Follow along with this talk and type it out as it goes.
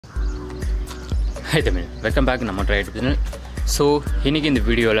Hi Tamil, welcome back to Namo channel. So, இன்னைக்கு இந்த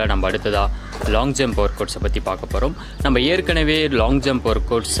வீடியோல நம்ம அடுத்ததா லாங் ஜம்ப் வொர்க்அவுட்ஸ் பத்தி பார்க்க போறோம். நம்ம ஏற்கனவே லாங் ஜம்ப்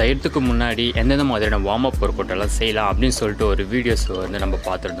வொர்க்அவுட் செய்யறதுக்கு முன்னாடி எந்தெந்த மாதிரியான வார்ம் அப் வொர்க்அவுட் எல்லாம் செய்யலாம் அப்படினு சொல்லிட்டு ஒரு வீடியோஸ் வந்து நம்ம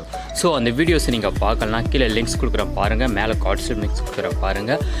பார்த்திருந்தோம். சோ அந்த வீடியோஸ் நீங்க பார்க்கலாம். கீழ லிங்க்ஸ் கொடுக்குறேன் பாருங்க. மேலே கார்ட்ஸ் லிங்க்ஸ் கொடுக்குறேன்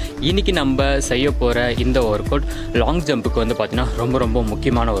பாருங்க. இன்னைக்கு நம்ம செய்ய போற இந்த வொர்க்அவுட் லாங் ஜம்ப்புக்கு வந்து பாத்தீங்கன்னா ரொம்ப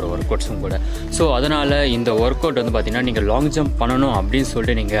முக்கியமான ஒரு வொர்க்அவுட்ஸும் கூட. சோ அதனால இந்த வொர்க்அவுட் வந்து பாத்தீங்கன்னா நீங்க லாங் ஜம்ப் பண்ணனும் அப்படினு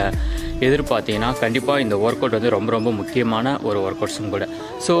சொல்லிட்டு நீங்க எதிர்பார்த்தீங்கன்னா கண்டிப்பாக இந்த ஒர்க் அவுட் வந்து ரொம்ப முக்கியமான ஒரு ஒர்க் அவுட்ஸும் கூட.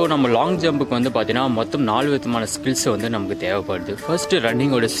 ஸோ நம்ம லாங் ஜம்புக்கு வந்து பார்த்தீங்கன்னா மொத்தம் 4 விதமான ஸ்கில்ஸ் வந்து நமக்கு தேவைப்படுது. ஃபர்ஸ்ட்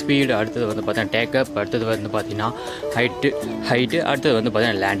ரன்னிங்கோட ஸ்பீடு, அடுத்தது வந்து பார்த்தீங்கன்னா டேக்கப், அடுத்தது வந்து பார்த்தீங்கன்னா ஹைட்டு, அடுத்தது வந்து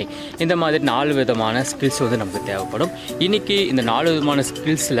பார்த்தீங்கன்னா லேண்டிங். இந்த மாதிரி 4 விதமான ஸ்கில்ஸ் வந்து நமக்கு தேவைப்படும். இன்றைக்கி இந்த 4 விதமான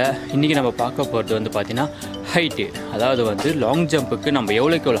ஸ்கில்ஸில் இன்றைக்கி நம்ம பார்க்க போகிறது வந்து பார்த்தீங்கன்னா ஹைட்டு. அதாவது வந்து லாங் ஜம்புக்கு நம்ம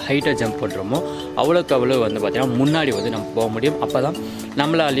எவ்வளோக்கு ஹைட்டாக ஜம்ப் பண்ணுறோமோ அவ்வளோக்கு அவ்வளோ வந்து பார்த்திங்கன்னா முன்னாடி வந்து நம்ம போக முடியும். அப்போ தான்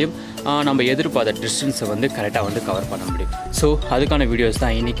நம்மளாலையும் நம்ம எதிர்பார்த்த டிஸ்டன்ஸை வந்து கரெக்டாக வந்து கவர் பண்ண முடியும். ஸோ அதுக்கான வீடியோஸ்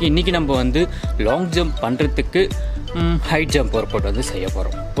தான் இன்றைக்கி நம்ம வந்து லாங் ஜம்ப் பண்ணுறதுக்கு ஹைட் ஜம்ப் ஒர்க் அவுட் வந்து செய்ய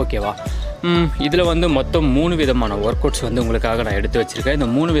போகிறோம். ஓகேவா? இதில் வந்து மொத்தம் 3 விதமான ஒர்க் அவுட்ஸ் வந்து உங்களுக்காக நான் எடுத்து வச்சுருக்கேன். இந்த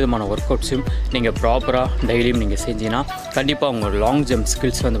 3 விதமான ஒர்க் அவுட்ஸையும் நீங்கள் ப்ராப்பராக டெய்லியும் நீங்கள் செஞ்சீங்கன்னா கண்டிப்பாக உங்கள் லாங் ஜம்ப்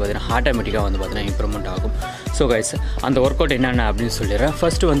ஸ்கில்ஸ் வந்து பார்த்திங்கன்னா ஆட்டோமேட்டிக்காக வந்து பார்த்திங்கன்னா இம்ப்ரூவ்மெண்ட் ஆகும். ஸோ கைஸ், அந்த ஒர்க் அவுட் என்னென்ன அப்படின்னு சொல்லிடுறேன்.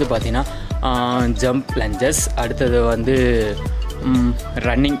 ஃபஸ்ட்டு வந்து பார்த்திங்கன்னா ஜம்ப் லஞ்சஸ், அடுத்தது வந்து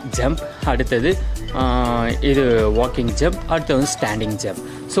ரன்னிங் ஜம்ப், அடுத்தது இது வாக்கிங் ஜம்ப், அடுத்தது வந்து ஸ்டாண்டிங் ஜம்ப்.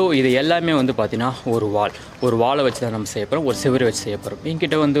 ஸோ இது எல்லாமே வந்து பார்த்திங்கன்னா ஒரு வாலை வச்சு தான் நம்ம செய்ய போகிறோம், ஒரு செவரை வச்சு செய்ய போகிறோம்.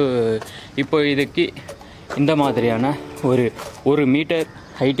 என்கிட்ட வந்து இப்போ இதுக்கு இந்த மாதிரியான ஒரு மீட்டர்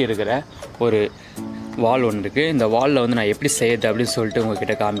ஹைட் இருக்கிற ஒரு வால் ஒன்று இருக்குது. இந்த வாலில் வந்து நான் எப்படி செய்யுது அப்படின்னு சொல்லிட்டு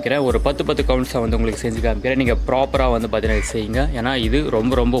உங்கள்கிட்ட காமிக்கிறேன். ஒரு 10 கவுண்ட்ஸாக வந்து உங்களுக்கு செஞ்சு காமிக்கிறேன். நீங்கள் ப்ராப்பராக வந்து பார்த்தீங்கன்னா செய்யுங்க. ஏன்னா இது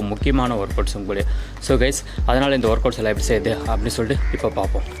ரொம்ப முக்கியமான ஒர்க் அவுட்ஸ் உங்களுக்கு. ஸோ கைஸ், அதனால் இந்த ஒர்க் அவுட்ஸ் எல்லாம் எப்படி செய்யுது அப்படின்னு சொல்லிட்டு இப்போ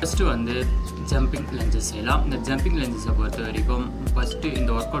பார்ப்போம். ஃபஸ்ட்டு வந்து ஜம்பிங் லஞ்சஸ் செய்யலாம். இந்த ஜம்பிங் லஞ்சஸை பொறுத்த வரைக்கும் ஃபஸ்ட்டு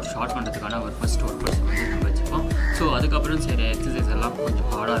இந்த ஒர்க் அவுட் ஸ்டார்ட் பண்ணுறதுக்கான ஒரு ஃபஸ்ட் ஒர்க் அவுட்ஸ் வந்து நம்ம வச்சுப்போம். ஸோ அதுக்கப்புறம் சரி எக்ஸசைஸ் எல்லாம் கொஞ்சம்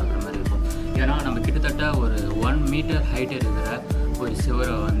ஹார்டாக இருக்கிற மாதிரி இருக்கும். ஏன்னா நம்ம கிட்டத்தட்ட ஒரு 1 மீட்டர் ஹைட் இருக்கிற ஒரு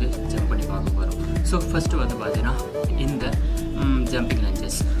சிவரை வந்து ஜம்ப் பண்ணி பார்க்க போகிறோம். ஸோ ஃபஸ்ட்டு வந்து பார்த்தீங்கன்னா இந்த ஜம்பிங்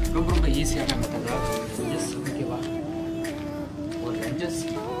லஞ்சஸ் ரொம்ப ஈஸியான மெத்தடாக லஞ்சஸ். ஓகேவா? ஒரு லஞ்சஸ்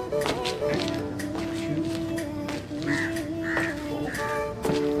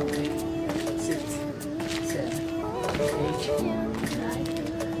 6, 7, 8, 9,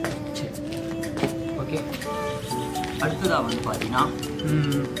 10. ஓகே, அடுத்ததாக வந்து பார்த்தீங்கன்னா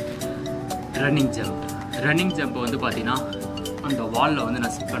ரன்னிங் ஜம்ப் வந்து பார்த்தீங்கன்னா அந்த வாலில் வந்து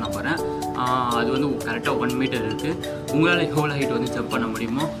நான் செட் பண்ண போகிறேன். அது வந்து கரெக்டாக 1 மீட்டர் இருக்குது. உங்களால் எவ்வளோ ஹைட் வந்து ஜம்ப் பண்ண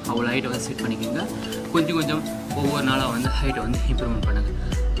முடியுமோ அவ்வளோ ஹைட்டை வந்து செட் பண்ணிக்கோங்க. கொஞ்சம் ஒவ்வொரு நாளாக வந்து ஹைட்டை வந்து இம்ப்ரூவ்மெண்ட் பண்ணுங்கள்.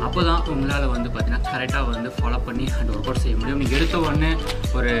 அப்போ தான் உங்களால் வந்து பார்த்தீங்கன்னா கரெக்டாக வந்து ஃபாலோ பண்ணி அந்த ஒர்க் அவுட் செய்ய முடியும். நீங்கள் எடுத்த உடனே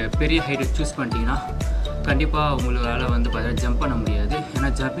ஒரு பெரிய ஹைட்டை சூஸ் பண்ணிட்டீங்கன்னா கண்டிப்பாக உங்களால் வந்து பார்த்தீங்கன்னா ஜம்ப் பண்ண முடியாது. ஏன்னா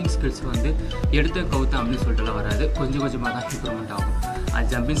ஜம்பிங் ஸ்கில்ஸ் வந்து எடுத்த கவுத்தம் அப்படின்னு சொல்லிட்டுலாம் வராது. கொஞ்சமாக தான் இம்ப்ரூவ்மெண்ட் ஆகும். அது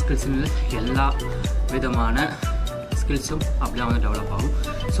ஜம்பிங் ஸ்கில்ஸ்னு எல்லா விதமான ஸ்கில்ஸும் அப்படியே வந்து டெவலப் ஆகும்.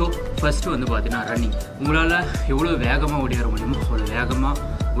 ஸோ ஃபஸ்ட்டு வந்து பார்த்தீங்கன்னா ரன்னிங். உங்களால் எவ்வளோ வேகமாக ஓடியார முடியுமோ அவ்வளோ வேகமாக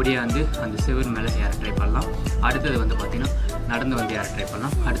ஓடியாந்து அந்த செவர் மேலே ஏற ட்ரை பண்ணலாம். அடுத்தது வந்து பார்த்தீங்கன்னா நடந்து வந்து ஏற ட்ரை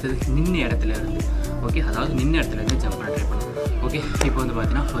பண்ணலாம். அடுத்தது நின்ன இடத்துல இருந்து, ஓகே, அதாவது நின்ன இடத்துல இருந்து ஜம்ப் பண்ண ட்ரை பண்ணலாம். ஓகே, இப்போ வந்து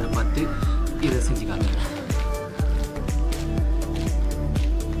பார்த்தீங்கன்னா ஒரு 10 இதை செஞ்சுக்காங்க.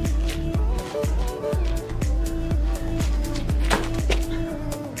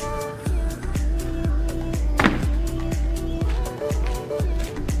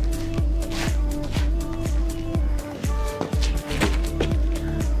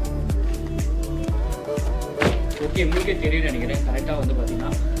 ஓகே, உங்களுக்கே தெரியும் நினைக்கிறேன். கரெக்டாக வந்து பார்த்தீங்கன்னா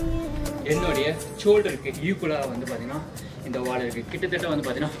என்னுடைய ஷோல்டருக்கு ஈக்குவலாக வந்து பார்த்தீங்கன்னா இந்த வால் இருக்குது. கிட்டத்தட்ட வந்து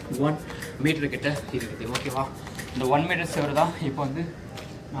பார்த்தீங்கன்னா 1 மீட்டர் கிட்ட இருக்குது. ஓகேவா? இந்த 1 மீட்டர் செவர் தான் இப்போ வந்து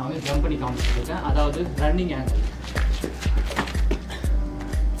நான் வந்து ஜம்ப் பண்ணி காமிச்சிருக்கேன். அதாவது ரன்னிங் ஆங்கிள்.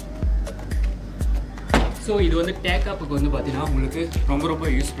 ஸோ இது வந்து டேக்கப்புக்கு வந்து பார்த்தீங்கன்னா உங்களுக்கு ரொம்ப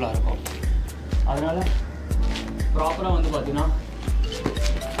யூஸ்ஃபுல்லாக இருக்கும். அதனால் ப்ராப்பராக வந்து பார்த்தீங்கன்னா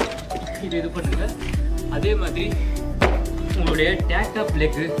இது பண்ணுங்க. அதே மாதிரி உங்களுடைய டேக்கப்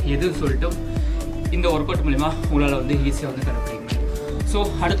லெக்கு எதுன்னு சொல்லிட்டு இந்த ஒர்க் அவுட் மூலிமா உங்களால் வந்து ஈஸியாக வந்து கண்டுபிடிக்க முடியும். ஸோ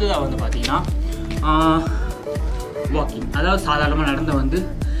அடுத்ததாக வந்து பார்த்தீங்கன்னா வாக்கிங், அதாவது சாதாரணமாக நடந்த வந்து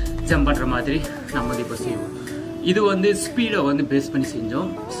ஜம்ப் பண்ணுற மாதிரி நம்ம வந்து இப்போ செய்வோம். இது வந்து ஸ்பீடை வந்து பேஸ் பண்ணி செஞ்சோம்.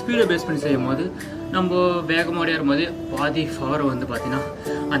 ஸ்பீடை பேஸ் பண்ணி செய்யும் போது நம்ம வேகமாக ஓடியாரும் போது பாதி பவரை வந்து பார்த்தீங்கன்னா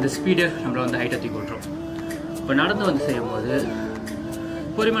அந்த ஸ்பீடை நம்மளை வந்து ஹைட்டை தூக்கி விட்றோம். இப்போ நடந்து வந்து செய்யும் போது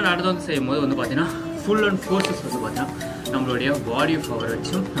பொறுமையாக நடந்து வந்து செய்யும் போது வந்து பார்த்தீங்கன்னா ஃபுல் அண்ட் ஃபோர்ஸஸ் வந்து பார்த்தீங்கன்னா நம்மளுடைய பாடி பவர்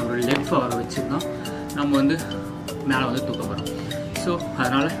வச்சும் நம்மளுடைய லெக் பவரை வச்சும் தான் நம்ம வந்து மேலே வந்து தூக்க போகிறோம். ஸோ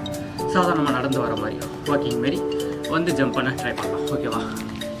அதனால் சாதாரணமாக நடந்து வர மாதிரி வாக்கிங் மாரி வந்து ஜம்ப் பண்ண ட்ரை பண்ணலாம். ஓகேவா?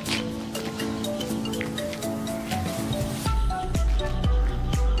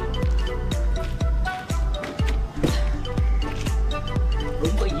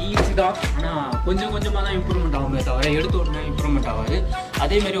 ரொம்ப ஈஸி தான், ஆனால் கொஞ்சம் கொஞ்சமாக தான் இம்ப்ரூவ்மெண்ட் ஆகுமே தவிர எடுத்த உடனே இம்ப்ரூவ்மெண்ட் ஆகாது.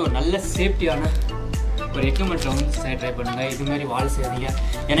 அதேமாரி ஒரு நல்ல சேஃப்டியான ஒரு எக்யூப்மெண்ட்டில் வந்து ட்ரை பண்ணுங்கள். இதுமாரி வால் செய்யாதீங்க.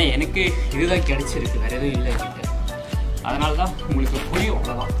 ஏன்னா எனக்கு இதுதான் கிடச்சிருக்கு, வேறு எதுவும் இல்லை என்கிட்ட. அதனால தான் உங்களுக்கு புரியும்,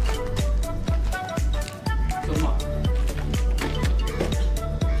 அவ்வளோதான். சும்மா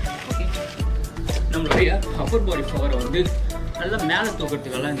ஓகே. நம்மளுடைய அப்பர் பாடி பவரை வந்து நல்லா மேலே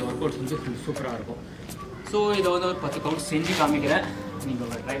தூக்கிறதுக்கெல்லாம் இந்த ஒர்க் அவுட்ஸ் வந்து சூப்பராக இருக்கும். ஸோ இதை வந்து ஒரு 10 கவுண்ட் செஞ்சு காமிக்கிறேன்.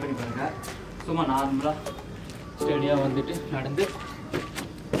 நீங்கள் ட்ரை பண்ணி பாருங்கள். சும்மா நார்மலாக ஸ்டேடியாக வந்துட்டு நடந்து.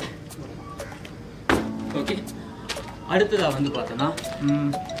 ஓகே. அடுத்ததாக வந்து பார்த்தோன்னா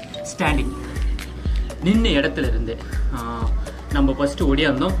ஸ்டாண்டிங். நின்று இடத்துல இருந்து நம்ம ஃபஸ்ட்டு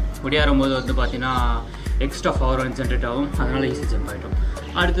ஒடியாரும் போது வந்து பார்த்தீங்கன்னா எக்ஸ்ட்ரா பவர் வந்து ஜென்ரேட் ஆகும். அதனால் ஈஸி ஜம்ப் ஆகிட்டோம்.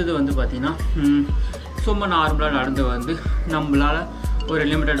 அடுத்தது வந்து பார்த்தீங்கன்னா சும்மா நார்மலாக நடந்து வந்து நம்மளால் ஒரு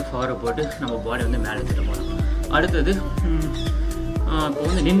லிமிட்டட் பவரை போட்டு நம்ம பாடி வந்து மேலே எடுத்துகிட்டு போகலாம். அடுத்தது இப்போ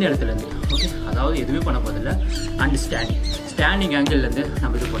வந்து நின்று இடத்துலேருந்து. ஓகே. அதாவது எதுவுமே பண்ண போதில்லை. அண்ட் ஸ்டாண்டிங் ஆங்கிள்லேருந்து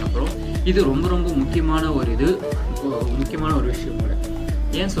நம்ம இது பண்ண போகிறோம். இது ரொம்ப ரொம்ப முக்கியமான ஒரு விஷயம் கூட.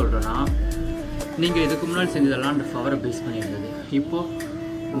 ஏன் சொல்கிறேன்னா, நீங்கள் இதுக்கு முன்னாடி செஞ்சதெல்லாம் அந்த பவரை பேஸ் பண்ணி இருந்தது. இப்போது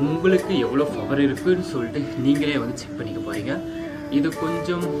உங்களுக்கு எவ்வளோ பவர் இருக்குதுன்னு சொல்லிட்டு நீங்களே வந்து செக் பண்ணிக்க போகிறீங்க. இது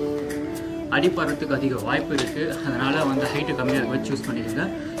கொஞ்சம் அடிப்படுறதுக்கு அதிக வாய்ப்பு இருக்குது. அதனால் வந்து ஹைட்டு கம்மியாக இருக்க சூஸ் பண்ணிடுங்க.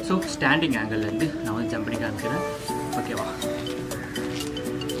 ஸோ ஸ்டாண்டிங் ஆங்கிள்லேருந்து நான் வந்து ஜம்ப் பண்ணி காமிக்கிறேன். ஓகேவா?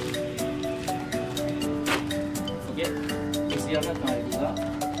 ஓகே. ஈஸியான இதுதான்.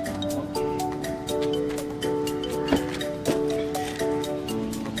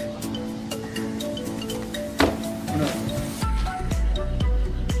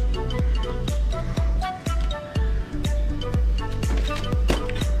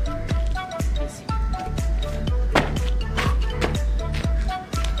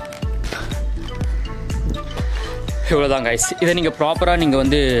 இவ்வளோதான் கைஸ். இதை நீங்கள் ப்ராப்பராக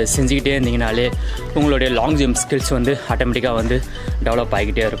வந்து செஞ்சுக்கிட்டே இருந்தீங்கனாலே உங்களுடைய லாங் ஜம்ப் ஸ்கில்ஸ் வந்து ஆட்டோமேட்டிக்காக வந்து டெவலப்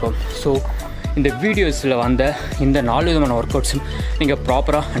ஆகிக்கிட்டே இருக்கும். ஸோ இந்த வீடியோஸில் வந்த இந்த 4 விதமான ஒர்க் அவுட்ஸும் நீங்கள்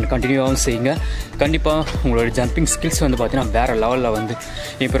ப்ராப்பராக அண்ட் கண்டினியூவாகவும் செய்யுங்க. கண்டிப்பாக உங்களோட ஜம்பிங் ஸ்கில்ஸ் வந்து பார்த்திங்கன்னா வேறு லெவலில் வந்து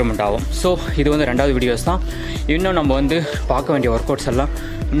இம்ப்ரூவ்மெண்ட் ஆகும். ஸோ இது வந்து 2வது வீடியோஸ் தான். இன்னும் நம்ம வந்து பார்க்க வேண்டிய ஒர்க் அவுட்ஸ் எல்லாம்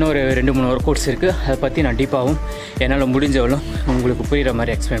இன்னொரு 2-3 ஒர்க் அவுட்ஸ் இருக்குது. அதை பற்றி நான் டீப்பாகவும் என்னால் முடிஞ்சவளும் உங்களுக்கு புரிகிற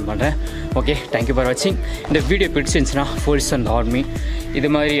மாதிரி எக்ஸ்பிளைன் பண்ணுறேன். ஓகே. தேங்க்யூ ஃபார் வாட்சிங். இந்த வீடியோ பிடிச்சிருந்துச்சுன்னா போலீஸ் அண்ட் ஆர்மி இது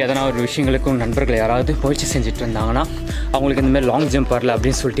மாதிரி எதனா ஒரு விஷயங்களுக்கும் நண்பர்கள் யாராவது பயிற்சி செஞ்சுட்டு இருந்தாங்கன்னா, அவங்களுக்கு இந்தமாதிரி லாங் ஜம்ப் வரல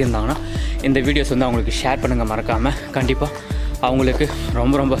அப்படின்னு சொல்லிட்டு இருந்தாங்கன்னா, இந்த வீடியோஸ் வந்து அவங்களுக்கு ஷேர் பண்ணுங்கள் மறக்காமல். கண்டிப்பாக அவங்களுக்கு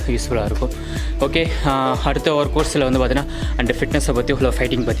ரொம்ப ரொம்ப யூஸ்ஃபுல்லாக இருக்கும். ஓகே. அடுத்த ஒரு கோர்ஸில் வந்து பார்த்தீங்கன்னா அண்ட் ஃபிட்னஸை பற்றியோ இல்லை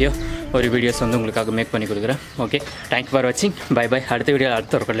ஃபைட்டிங் பற்றியோ ஒரு வீடியோஸ் வந்து உங்களுக்காக மேக் பண்ணி கொடுக்குறேன். ஓகே. தேங்க்யூ ஃபார் வாட்சிங். By by. அடுத்த வீடியோ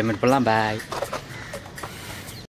அடுத்த ஒரு மீட் பண்ணலாம். பாய்.